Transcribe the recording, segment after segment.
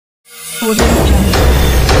Audio Jungle.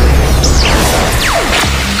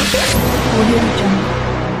 Audio Jungle.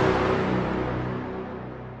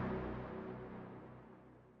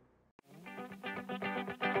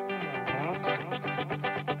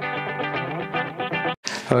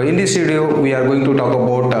 In this video, we are going to talk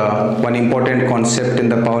about one important concept in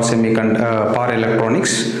the power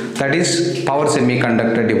electronics, that is power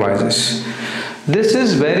semiconductor devices. This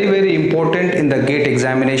is very important in the GATE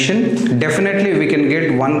examination. Definitely we can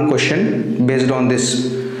get one question based on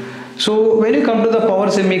this. So when you come to the power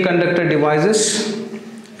semiconductor devices,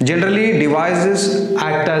 generally devices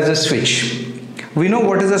act as a switch. We know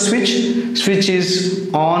what is a switch. Switch is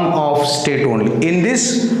on-off state only.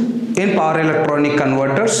 In power electronic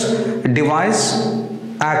converters, device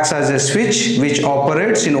acts as a switch which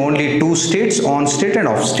operates in only two states, on state and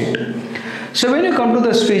off state. So when you come to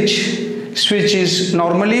the switch is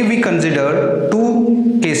normally we consider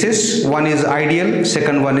two cases. One is ideal,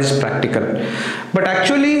 second one is practical. But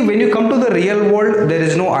actually when you come to the real world, there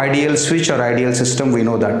is no ideal switch or ideal system, we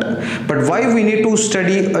know that. But why we need to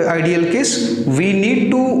study ideal case? We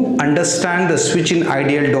need to understand the switch in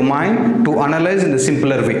ideal domain to analyze in a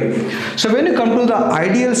simpler way. So when you come to the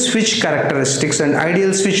ideal switch characteristics and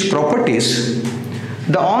ideal switch properties,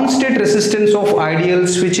 the on-state resistance of ideal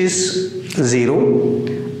switch is 0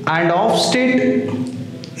 and off-state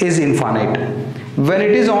is infinite. When it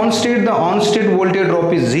is on-state, the on-state voltage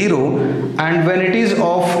drop is 0, and when it is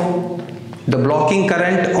off, the blocking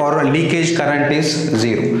current or leakage current is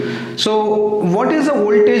 0. So what is the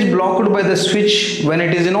voltage blocked by the switch when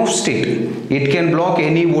it is in off-state? It can block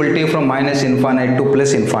any voltage from minus infinite to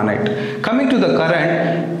plus infinite. Coming to the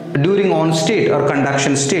current, during on-state or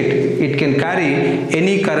conduction state, it can carry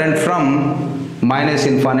any current from minus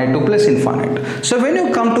infinite to plus infinite. So when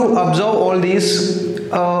you come to observe all these,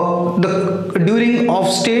 during off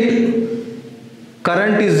state,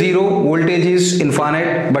 current is 0, voltage is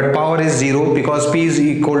infinite, but power is 0 because P is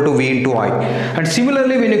equal to V into I. And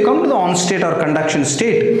similarly, when you come to the on state or conduction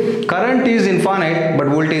state, current is infinite, but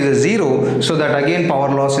voltage is 0, so that again power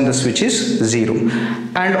loss in the switch is 0.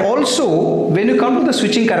 And also, when you come to the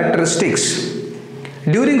switching characteristics,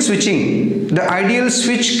 during switching, the ideal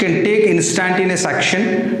switch can take instantaneous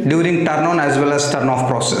action during turn on as well as turn off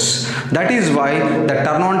process. That is why the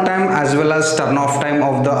turn on time as well as turn off time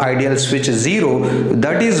of the ideal switch is 0.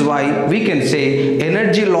 That is why we can say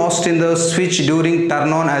energy lost in the switch during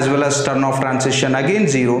turn on as well as turn off transition again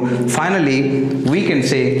 0. Finally, we can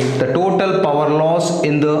say the total power loss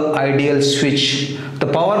in the ideal switch. The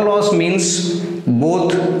power loss means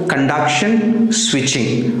both conduction,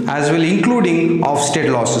 switching as well, including off-state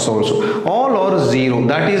losses also. All are 0.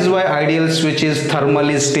 That is why ideal switch is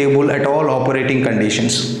thermally stable at all operating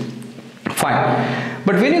conditions. Fine.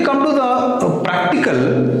 But when you come to the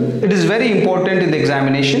practical, it is very important in the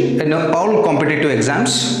examination in all competitive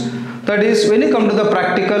exams. That is, when you come to the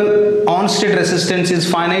practical, on-state resistance is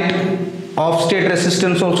finite. Off-state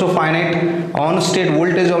resistance also finite, on-state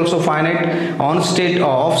voltage also finite, on-state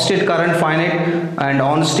off-state current finite, and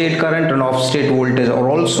on-state current and off-state voltage are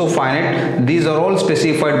also finite. These are all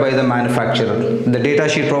specified by the manufacturer. The data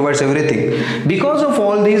sheet provides everything. Because of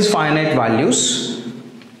all these finite values,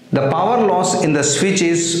 the power loss in the switch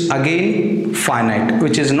is again finite,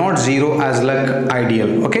 which is not 0 as like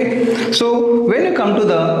ideal. Okay, so when you come to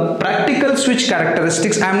the practical switch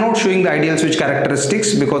characteristics, I am not showing the ideal switch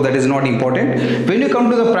characteristics because that is not important. When you come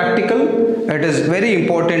to the practical, it is very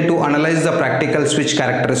important to analyze the practical switch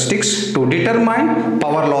characteristics to determine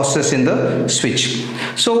power losses in the switch.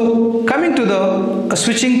 So coming to the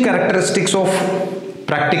switching characteristics of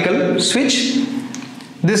practical switch,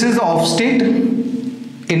 this is the off state.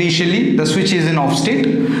 Initially, the switch is in off state.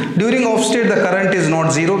 During off state, the current is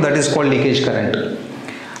not 0, that is called leakage current.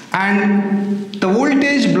 And the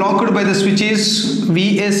voltage blocked by the switch is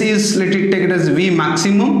Vs is, let it take it as V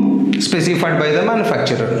maximum specified by the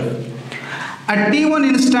manufacturer. At T1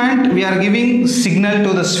 instant, we are giving signal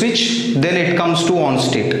to the switch, then it comes to on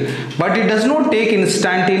state. But it does not take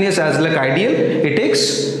instantaneous as like ideal, it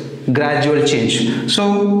takes gradual change.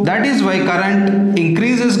 So that is why current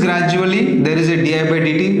increases gradually. There is a di by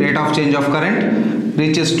dt, rate of change of current,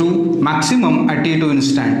 reaches to maximum at T2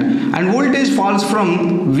 instant, and voltage falls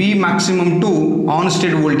from V maximum to on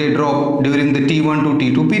state voltage drop during the T1 to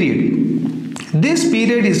T2 period. This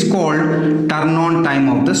period is called turn on time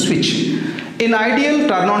of the switch. In ideal,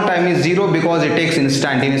 turn on time is 0 because it takes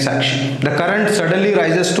instantaneous action. The current suddenly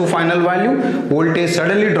rises to final value, voltage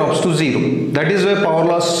suddenly drops to 0. That is why power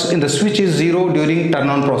loss in the switch is 0 during turn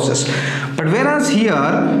on process. But whereas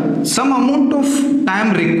here, some amount of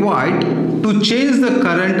time required to change the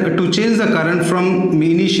current from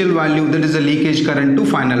initial value, that is the leakage current, to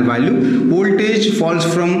final value. Voltage falls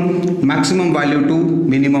from maximum value to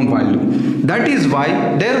minimum value. That is why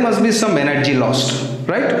there must be some energy lost.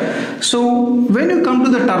 Right? So when you come to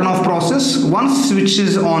the turn off process, once switch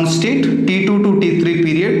is on state, T2 to T3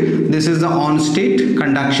 period, this is the on state,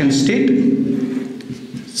 conduction state.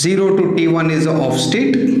 0 to T1 is the off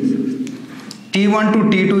state. T1 to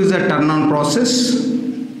T2 is the turn on process.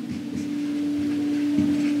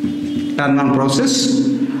 Turn on process.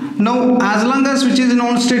 Now as long as switch is in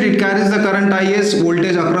on state, it carries the current Is.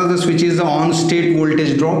 Voltage across the switch is the on state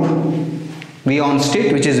voltage drop, V on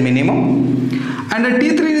state, which is minimum. And at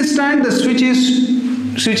T3 instant, the switch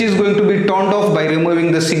is going to be turned off by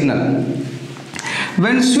removing the signal.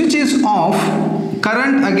 When switch is off,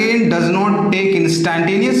 current again does not take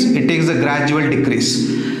instantaneous, it takes a gradual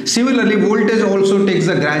decrease. Similarly, voltage also takes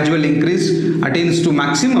a gradual increase, attains to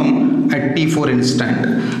maximum at T4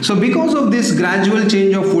 instant. So because of this gradual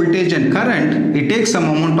change of voltage and current, it takes some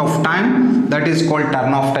amount of time, that is called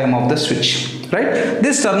turn off time of the switch. Right?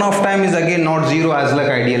 This turn off time is again not 0 as like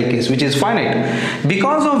ideal case, which is finite.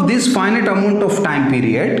 Because of this finite amount of time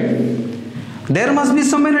period, there must be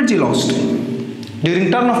some energy lost during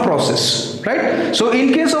turn off process. Right? So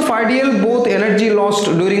in case of ideal, both energy lost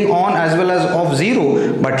during on as well as off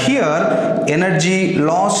 0, but here energy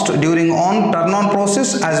lost during on turn on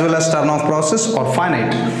process as well as turn off process are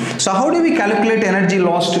finite. So how do we calculate energy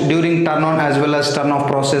lost during turn on as well as turn off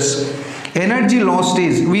process? Energy lost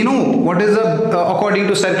is, we know what is the according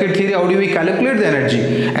to circuit theory, how do we calculate the energy?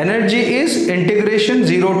 Energy is integration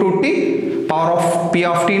 0 to t power of p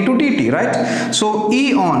of t into dt, right? So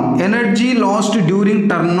E on, energy lost during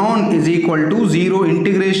turn on is equal to 0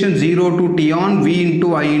 integration 0 to t on V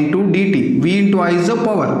into I into dt. V into I is the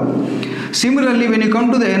power. Similarly, when you come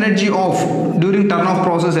to the energy off during turn off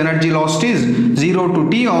process, energy lost is 0 to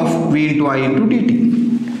t of V into I into dt.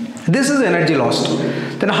 This is energy lost.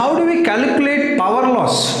 Then how do we calculate power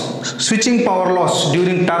loss? Switching power loss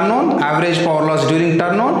during turn on, average power loss during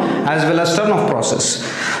turn on as well as turn off process.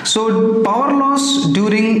 So power loss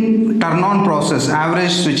during turn on process,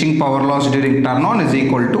 average switching power loss during turn on is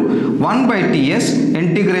equal to 1 by Ts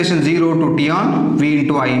integration 0 to T on V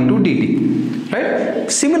into I into dt. Right?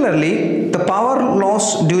 Similarly, the power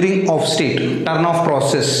loss during off state, turn off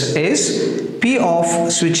process is P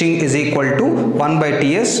of switching is equal to 1 by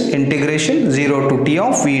Ts integration 0 to T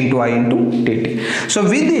of V into I into dt. So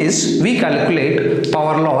with this, we calculate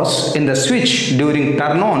power loss in the switch during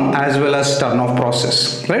turn on as well as turn off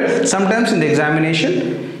process. Right? Sometimes in the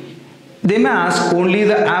examination, they may ask only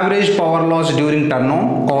the average power loss during turn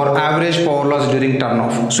on or average power loss during turn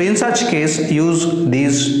off. So in such case, use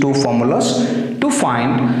these two formulas to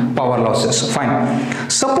find power losses.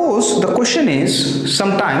 Fine. Suppose the question is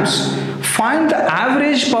sometimes find the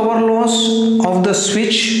average power loss of the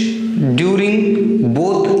switch during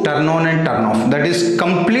both turn on and turn off, that is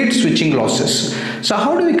complete switching losses. So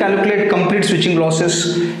how do we calculate complete switching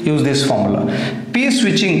losses? Use this formula. P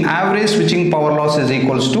switching, average switching power loss is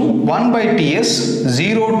equals to 1 by Ts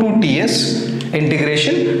 0 to Ts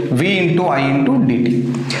integration V into I into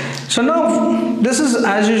dt. So now this is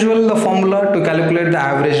as usual the formula to calculate the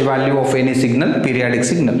average value of any signal, periodic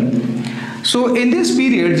signal. So in this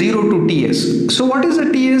period 0 to Ts, so what is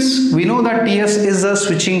the Ts? We know that Ts is the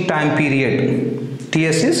switching time period.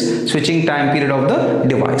 Ts is switching time period of the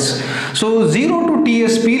device. So 0 to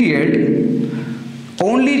Ts period,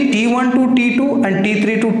 only T1 to T2 and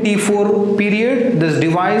T3 to T4 period this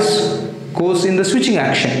device goes in the switching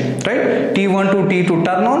action, right? T1 to T2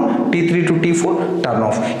 turn on, T3 to T4 turn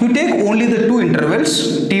off. You take only the two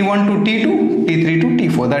intervals, T1 to T2, T3 to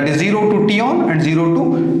T4, that is 0 to T on and 0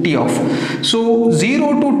 to T off. So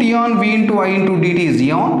 0 to T on V into I into dt is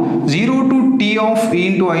E on, 0 to T off E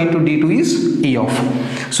into I into d2 is E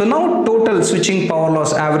off. So now total switching power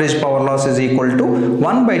loss, average power loss is equal to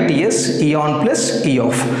 1 by Ts E on plus E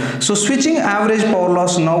off. So switching average power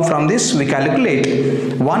loss, now from this we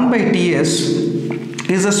calculate 1 by Ts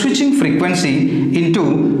is the switching frequency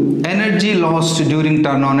into energy lost during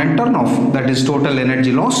turn on and turn off, that is total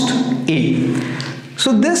energy lost E.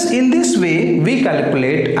 So in this way we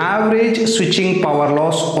calculate average switching power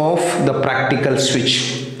loss of the practical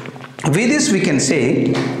switch. With this we can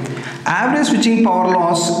say average switching power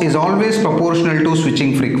loss is always proportional to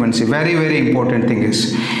switching frequency. Very important thing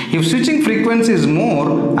is, if switching frequency is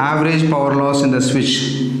more, average power loss in the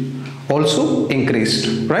switch also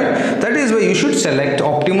increased, right? That is why you should select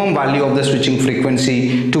optimum value of the switching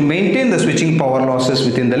frequency to maintain the switching power losses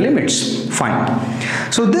within the limits.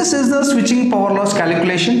 Fine. So this is the switching power loss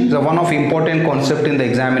calculation, the one of important concept in the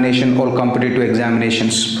examination or competitive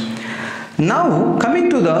examinations. Now coming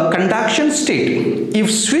to the conduction state.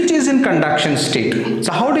 If switch is in conduction state,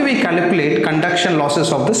 so how do we calculate conduction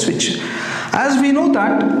losses of the switch? As we know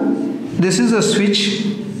that this is a switch,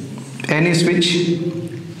 any switch,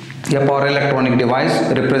 a power electronic device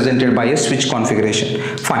represented by a switch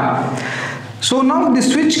configuration. Fine. So now the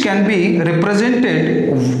switch can be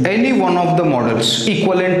represented any one of the models,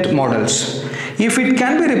 equivalent models. If it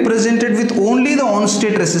can be represented with only the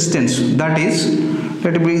on-state resistance, that is,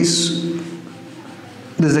 let it be, this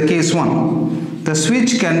is the case 1. The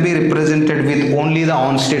switch can be represented with only the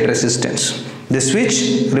on-state resistance. The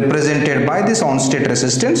switch represented by this on-state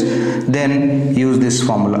resistance, then use this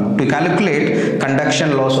formula to calculate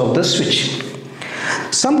conduction loss of the switch.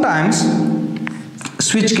 Sometimes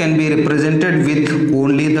switch can be represented with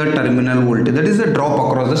only the terminal voltage, that is the drop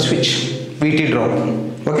across the switch, VT drop.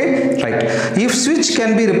 Okay, right. If switch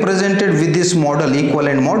can be represented with this model,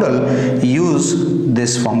 equivalent model, use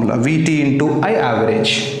this formula, VT into I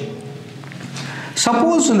average.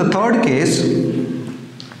 Suppose in the third case,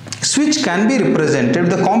 switch can be represented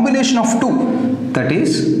with the combination of two, that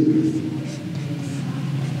is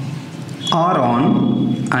R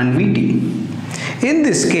on and VT. In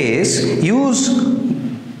this case, use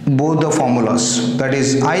both the formulas, that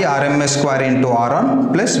is I RMS square into R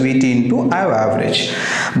on plus VT into I average.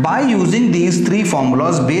 By using these three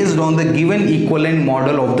formulas based on the given equivalent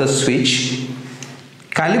model of the switch,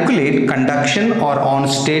 calculate conduction or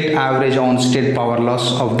on-state average on-state power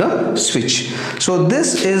loss of the switch. So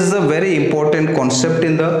this is a very important concept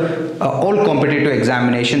in the all competitive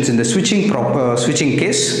examinations in the switching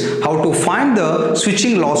case, how to find the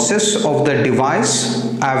switching losses of the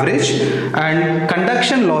device average and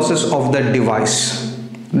conduction losses of the device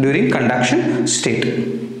during conduction state.